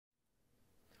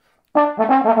Hi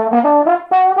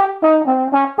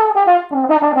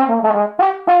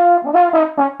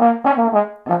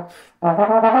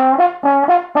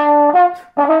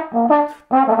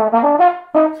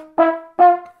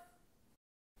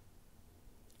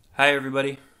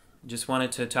everybody, just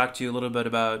wanted to talk to you a little bit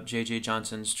about J.J.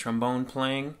 Johnson's trombone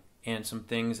playing and some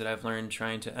things that I've learned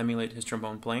trying to emulate his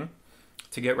trombone playing.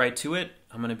 To get right to it,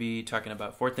 I'm going to be talking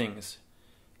about 4 things: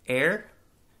 air,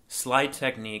 slide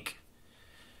technique,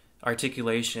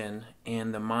 articulation,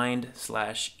 and the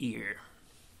mind/ear.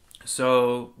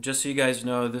 So just so you guys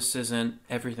know, this isn't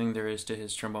everything there is to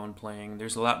his trombone playing.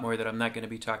 There's a lot more that I'm not going to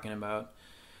be talking about,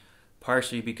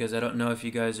 partially because I don't know if you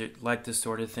guys like this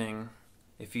sort of thing.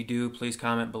 If you do, please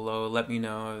comment below. Let me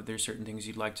know if there's certain things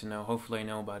you'd like to know. Hopefully I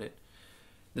know about it.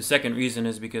 The second reason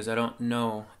is because I don't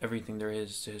know everything there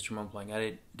is to his trombone playing.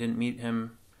 I didn't meet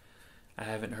him. I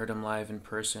haven't heard him live in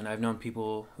person. I've known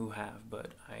people who have, but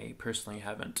I personally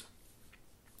haven't,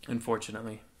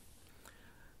 unfortunately.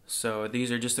 So these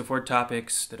are just the 4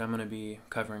 topics that I'm going to be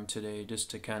covering today,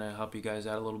 just to kind of help you guys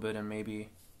out a little bit, and maybe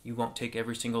you won't take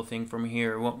every single thing from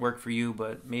here. It won't work for you,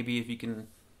 but maybe if you can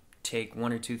take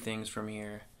 1 or 2 things from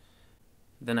here,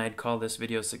 then I'd call this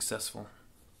video successful.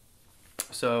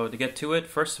 So to get to it,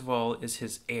 first of all is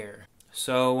his air.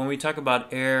 So when we talk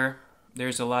about air,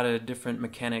 there's a lot of different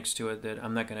mechanics to it that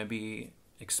I'm not going to be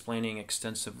explaining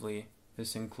extensively.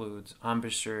 This includes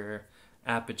embouchure,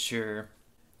 aperture,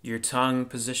 your tongue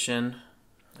position,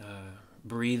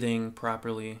 breathing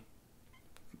properly,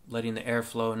 letting the air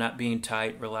flow, not being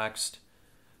tight, relaxed.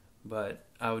 But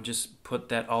I would just put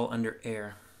that all under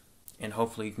air. And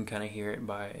hopefully you can kind of hear it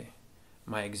by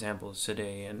my examples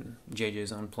today and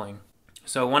JJ's own playing.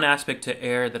 So one aspect to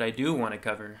air that I do want to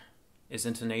cover is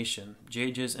intonation.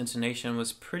 JJ's intonation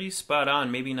was pretty spot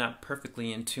on, maybe not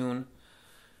perfectly in tune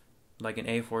like an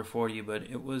A440, but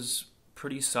it was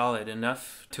pretty solid,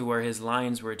 enough to where his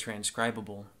lines were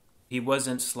transcribable. He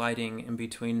wasn't sliding in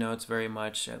between notes very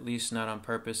much, at least not on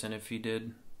purpose, and if he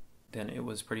did, then it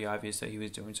was pretty obvious that he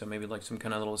was doing so, maybe like some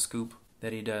kind of little scoop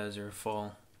that he does, or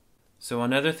fall. So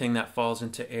another thing that falls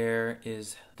into air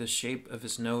is the shape of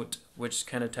his note, which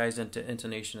kind of ties into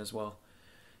intonation as well.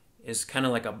 It's kind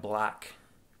of like a block.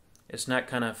 It's not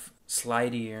kind of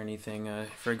slidey or anything.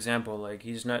 For example, like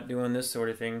he's not doing this sort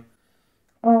of thing.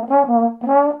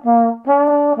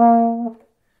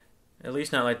 At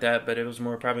least not like that, but it was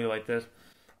more probably like this.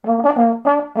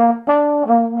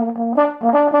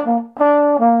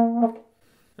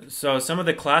 So some of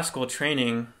the classical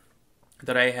training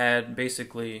that I had,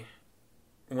 basically,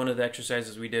 one of the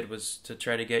exercises we did was to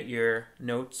try to get your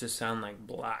notes to sound like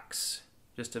blocks,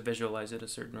 just to visualize it a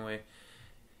certain way.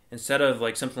 Instead of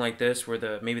like something like this,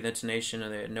 where maybe the intonation of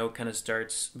the note kind of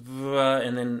starts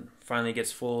and then finally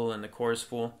gets full and the chorus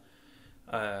full,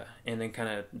 and then kind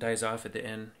of dies off at the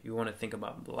end, you want to think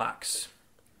about blocks.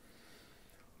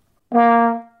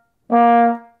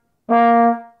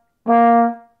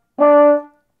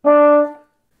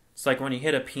 It's like when you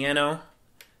hit a piano,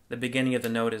 the beginning of the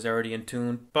note is already in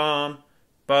tune. Bum,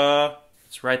 ba.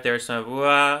 It's right there. It's not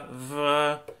wah,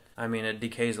 va. I mean, it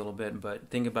decays a little bit, but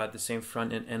think about the same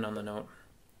front and end on the note.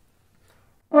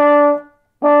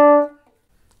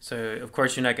 So, of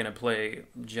course, you're not going to play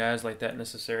jazz like that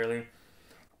necessarily.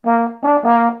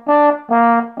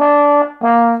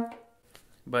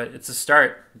 But it's a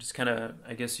start. Just kind of,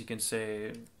 I guess you can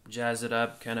say, jazz it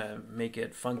up, kind of make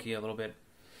it funky a little bit.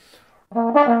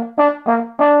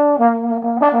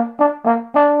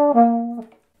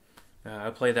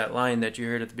 I'll play that line that you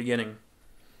heard at the beginning.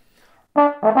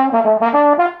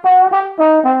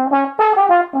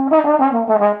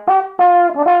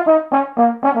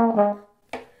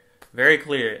 Very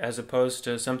clear, as opposed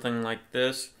to something like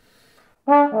this.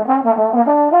 I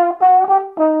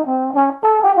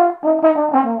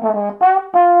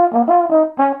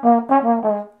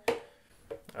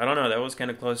don't know, that was kind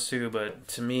of close too, but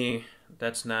to me,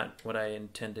 that's not what I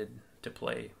intended to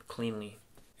play cleanly.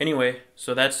 Anyway,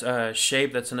 so that's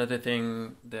shape. That's another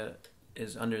thing that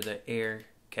is under the air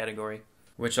category,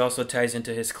 which also ties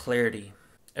into his clarity.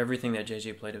 Everything that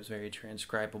JJ played was very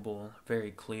transcribable,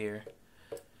 very clear.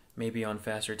 Maybe on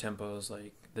faster tempos,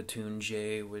 like the tune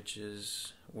J, which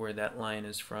is where that line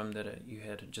is from that you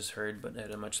had just heard, but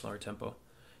at a much slower tempo.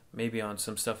 Maybe on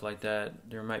some stuff like that,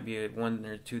 there might be 1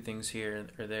 or 2 things here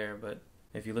or there, but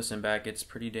if you listen back, it's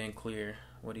pretty dang clear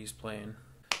what he's playing.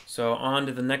 So on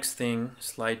to the next thing,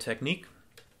 slide technique.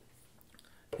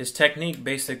 His technique,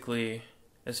 basically,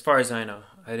 as far as I know,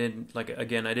 I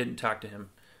didn't talk to him,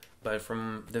 but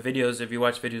from the videos, if you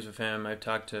watch videos of him, I've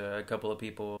talked to a couple of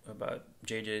people about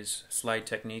JJ's slide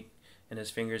technique and his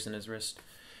fingers and his wrist.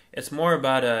 It's more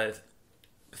about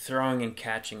throwing and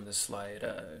catching the slide.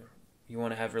 You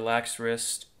want to have relaxed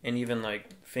wrist and even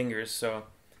like fingers. So,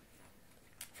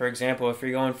 for example, if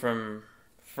you're going from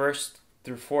first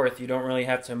through fourth, you don't really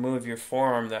have to move your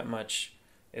forearm that much.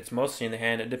 It's mostly in the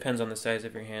hand. It depends on the size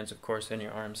of your hands, of course, and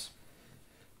your arms.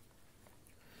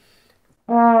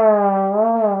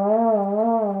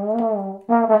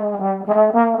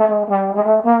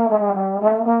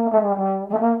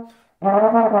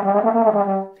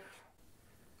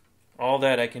 All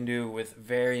that I can do with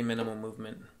very minimal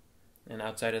movement. And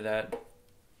outside of that,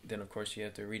 then of course you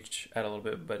have to reach out a little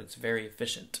bit, but it's very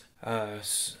efficient.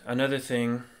 Another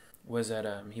thing was that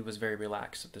he was very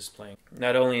relaxed at this playing.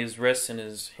 Not only his wrists and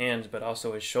his hands, but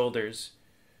also his shoulders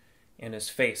and his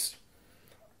face.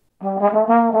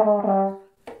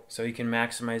 So he can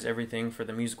maximize everything for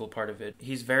the musical part of it.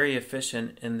 He's very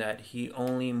efficient in that he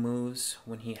only moves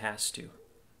when he has to.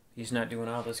 He's not doing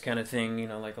all this kind of thing, you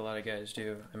know, like a lot of guys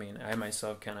do. I mean, I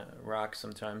myself kind of rock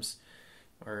sometimes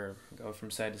or go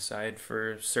from side to side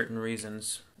for certain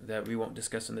reasons that we won't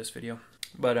discuss in this video.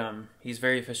 But he's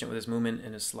very efficient with his movement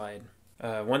and his slide.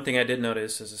 One thing I did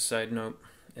notice as a side note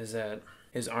is that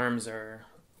his arms are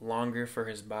longer for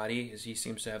his body, as he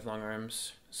seems to have long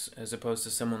arms, as opposed to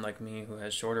someone like me who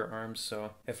has shorter arms.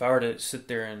 So if I were to sit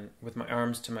there and with my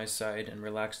arms to my side and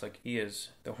relax like he is,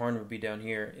 the horn would be down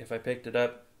here. If I picked it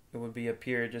up, it would be up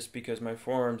here just because my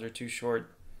forearms are too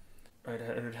short.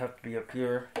 It would have to be up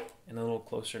here and a little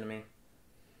closer to me.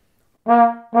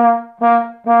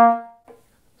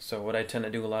 So what I tend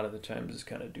to do a lot of the times is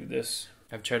kind of do this.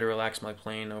 I've tried to relax my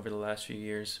playing over the last few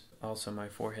years. Also my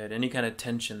forehead, any kind of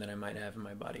tension that I might have in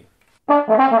my body.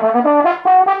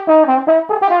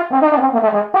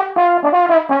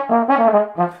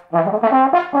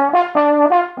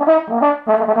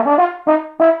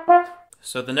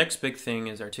 So the next big thing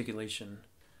is articulation.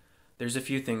 There's a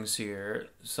few things here.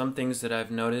 Some things that I've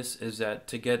noticed is that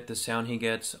to get the sound he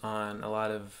gets on a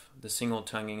lot of the single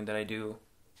tonguing that I do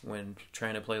when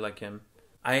trying to play like him,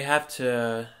 I have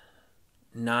to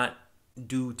not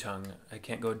do tongue. I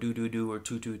can't go do do do or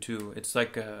tu tu tu. It's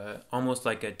like almost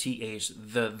like a th,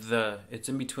 the. It's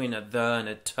in between a the and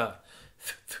a t.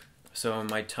 So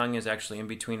my tongue is actually in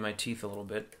between my teeth a little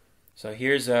bit. So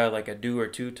here's like a do or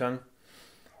tu tongue.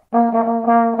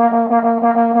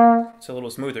 It's a little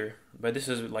smoother, but this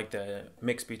is like the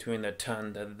mix between the t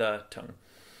and the tongue.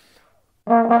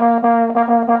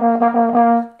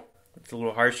 It's a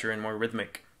little harsher and more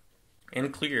rhythmic.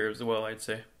 And clear as well, I'd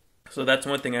say. So that's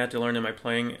one thing I had to learn in my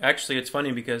playing. Actually, it's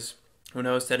funny because when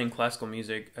I was studying classical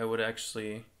music, I would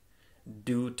actually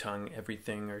do tongue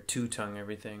everything or two-tongue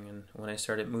everything. And when I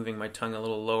started moving my tongue a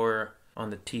little lower on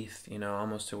the teeth, you know,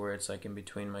 almost to where it's like in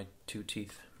between my two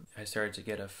teeth, I started to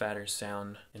get a fatter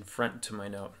sound in front to my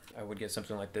note. I would get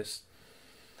something like this.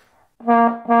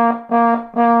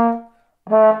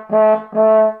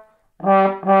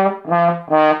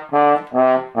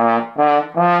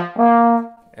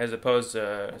 As opposed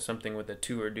to something with a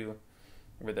tu or do,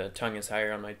 where the tongue is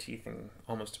higher on my teeth and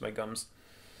almost to my gums.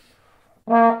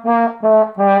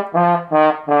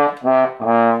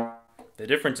 The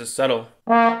difference is subtle.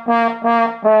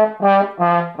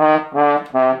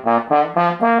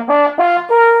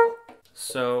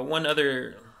 So one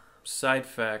other side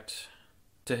fact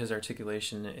to his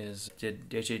articulation is, did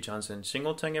J.J. Johnson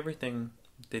single tongue everything?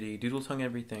 Did he doodle tongue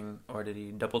everything, or did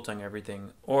he double tongue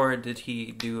everything, or did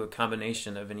he do a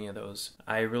combination of any of those?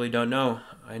 I really don't know.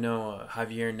 I know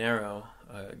Javier Nero,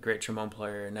 a great trombone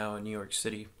player now in New York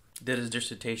City, did his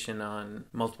dissertation on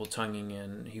multiple tonguing,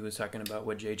 and he was talking about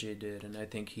what JJ did, and I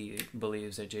think he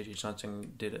believes that JJ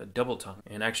Johnson did a double tongue.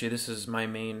 And actually this is my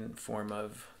main form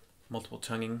of multiple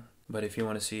tonguing, but if you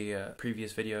want to see a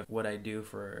previous video of what I do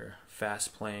for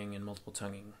fast playing and multiple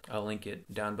tonguing, I'll link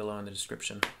it down below in the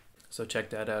description. So check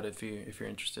that out if you're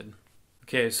interested.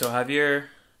 Okay, so Javier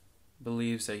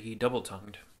believes that he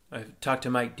double-tongued. I talked to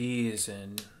Mike Dees,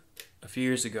 and a few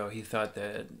years ago he thought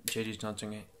that J.J.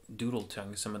 Johnson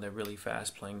doodle-tongued some of the really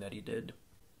fast playing that he did.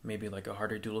 Maybe like a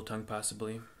harder doodle-tongue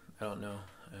possibly. I don't know.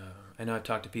 I know I've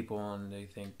talked to people and they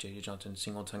think J.J. Johnson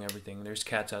single-tongue everything. There's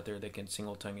cats out there that can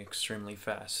single-tongue extremely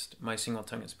fast. My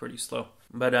single-tongue is pretty slow.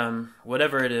 But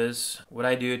whatever it is, what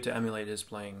I do to emulate his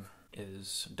playing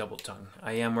is double tongue.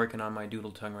 I am working on my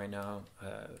doodle tongue right now,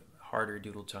 harder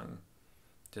doodle tongue,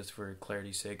 just for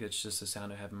clarity's sake. It's just the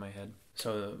sound I have in my head.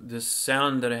 So this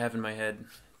sound that I have in my head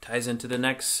ties into the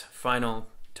next final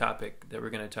topic that we're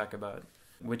going to talk about,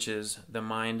 which is the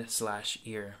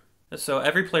mind/ear. So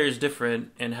every player is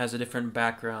different and has a different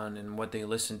background in what they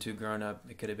listened to growing up.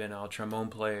 It could have been all trombone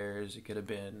players, it could have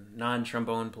been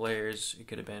non-trombone players, it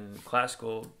could have been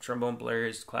classical trombone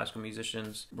players, classical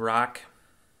musicians, rock,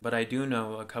 but I do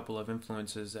know a couple of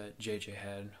influences that JJ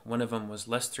had. One of them was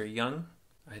Lester Young,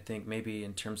 I think maybe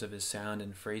in terms of his sound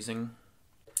and phrasing.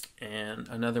 And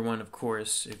another one, of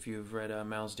course, if you've read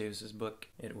Miles Davis's book,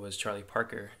 it was Charlie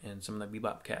Parker and some of the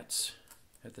bebop cats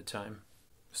at the time.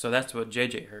 So that's what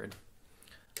JJ heard.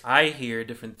 I hear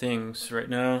different things. Right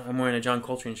now, I'm wearing a John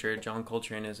Coltrane shirt. John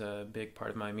Coltrane is a big part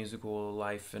of my musical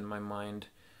life and my mind.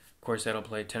 Of course, I don't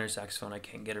play tenor saxophone. I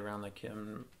can't get around like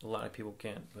him. A lot of people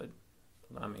can't, but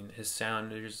I mean, his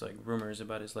sound, there's like rumors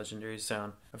about his legendary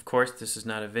sound. Of course, this is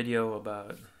not a video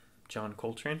about John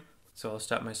Coltrane, so I'll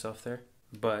stop myself there.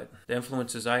 But the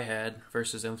influences I had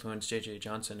versus the influence J.J.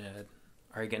 Johnson had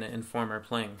are going to inform our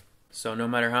playing. So no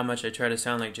matter how much I try to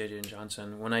sound like J.J.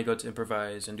 Johnson, when I go to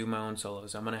improvise and do my own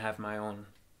solos, I'm going to have my own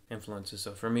influences.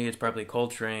 So for me, it's probably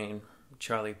Coltrane,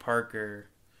 Charlie Parker,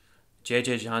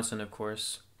 J.J. Johnson, of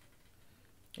course,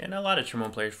 and a lot of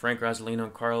trombone players, Frank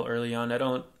Rosalino, Carl early on. I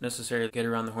don't necessarily get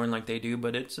around the horn like they do,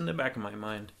 but it's in the back of my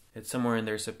mind. It's somewhere in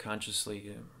there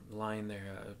subconsciously lying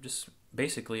there. Just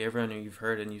basically everyone you've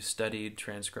heard and you've studied,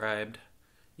 transcribed,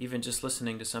 even just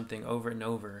listening to something over and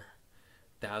over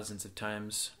thousands of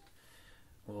times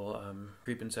will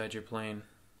creep inside your playing.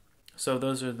 So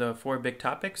those are the 4 big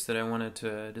topics that I wanted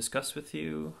to discuss with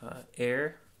you.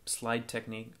 Air, slide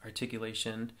technique,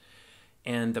 articulation,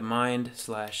 and the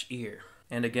mind/ear.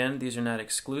 And again, these are not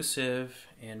exclusive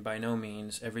and by no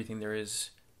means everything there is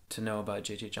to know about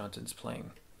J.J. Johnson's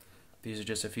playing. These are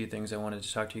just a few things I wanted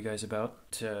to talk to you guys about.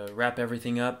 To wrap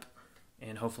everything up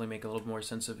and hopefully make a little more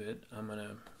sense of it, I'm going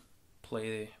to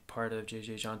play part of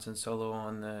J.J. Johnson's solo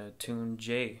on the tune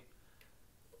J.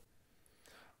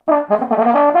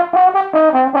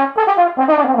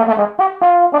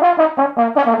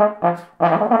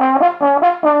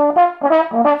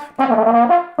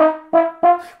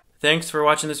 Thanks for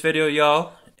watching this video,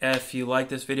 y'all. If you like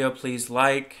this video, please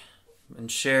like and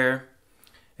share.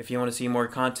 If you want to see more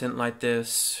content like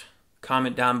this,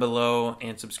 comment down below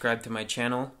and subscribe to my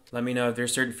channel. Let me know if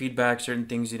there's certain feedback, certain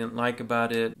things you didn't like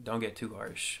about it. Don't get too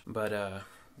harsh. But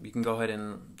you can go ahead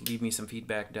and leave me some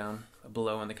feedback down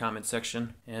below in the comment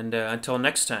section. And until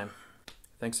next time,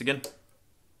 thanks again.